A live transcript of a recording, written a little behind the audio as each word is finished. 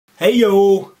Hey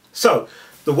yo! So,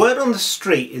 the word on the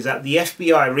street is that the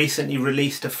FBI recently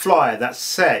released a flyer that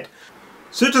said,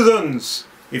 "Citizens,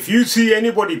 if you see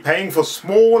anybody paying for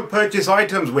small purchase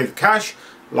items with cash,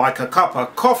 like a cup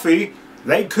of coffee,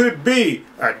 they could be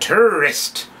a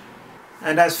terrorist."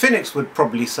 And as Phoenix would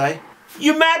probably say,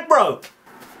 "You mad, bro?"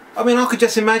 I mean, I could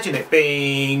just imagine it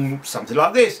being something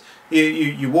like this.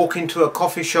 You walk into a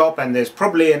coffee shop and there's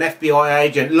probably an FBI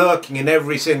agent lurking in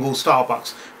every single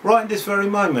Starbucks right in this very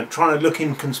moment, trying to look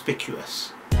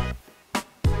inconspicuous.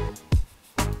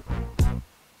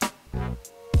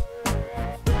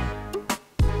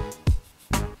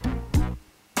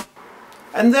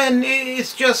 And then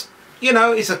it's just, you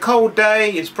know, it's a cold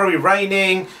day, it's probably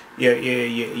raining,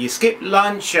 you skip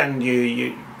lunch and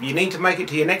you need to make it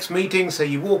to your next meeting, so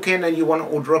you walk in and you want to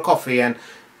order a coffee, and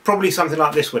probably something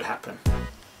like this would happen.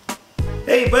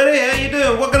 "Hey buddy, how you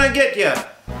doing? What can I get you?"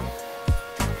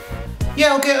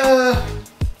 "Yeah, I'll get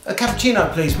a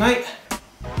cappuccino please, mate."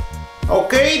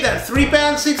 "Okay, that's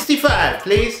 £3.65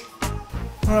 please."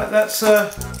 Alright, that's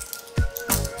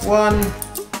 1,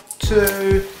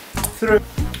 2, 3.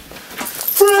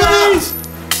 Freeze!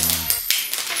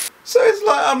 So it's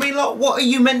like, I mean, like, what are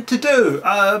you meant to do?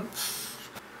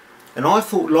 And I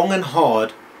thought long and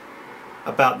hard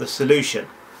about the solution.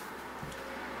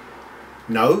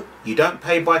 No, you don't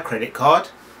pay by credit card.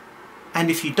 And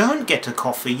if you don't get a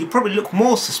coffee, you probably look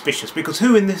more suspicious, because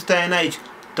who in this day and age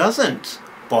doesn't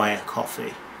buy a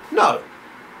coffee? No,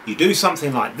 you do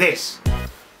something like this.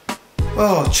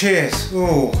 Oh, cheers.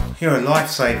 Oh, you're a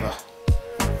lifesaver.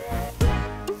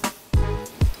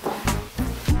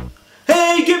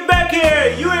 "Hey, get back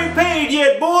here! You ain't paid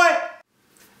yet, boy!"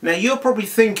 Now you're probably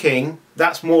thinking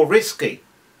that's more risky,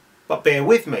 but bear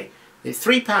with me. It's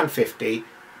 £3.50.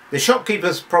 The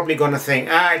shopkeeper's probably going to think,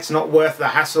 it's not worth the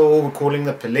hassle calling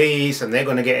the police, and they're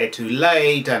going to get it too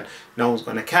late and no one's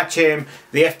going to catch him.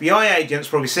 The FBI agent's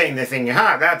probably sitting there thinking,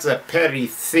 that's a petty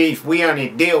thief, we only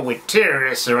deal with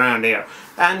terrorists around here.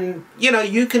 And you know,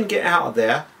 you can get out of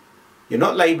there. You're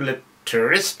not labelled a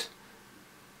terrorist.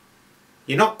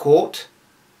 You're not caught.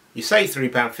 You say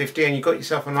 £3.50 and you got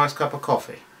yourself a nice cup of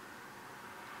coffee.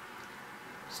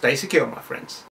 Stay secure, my friends.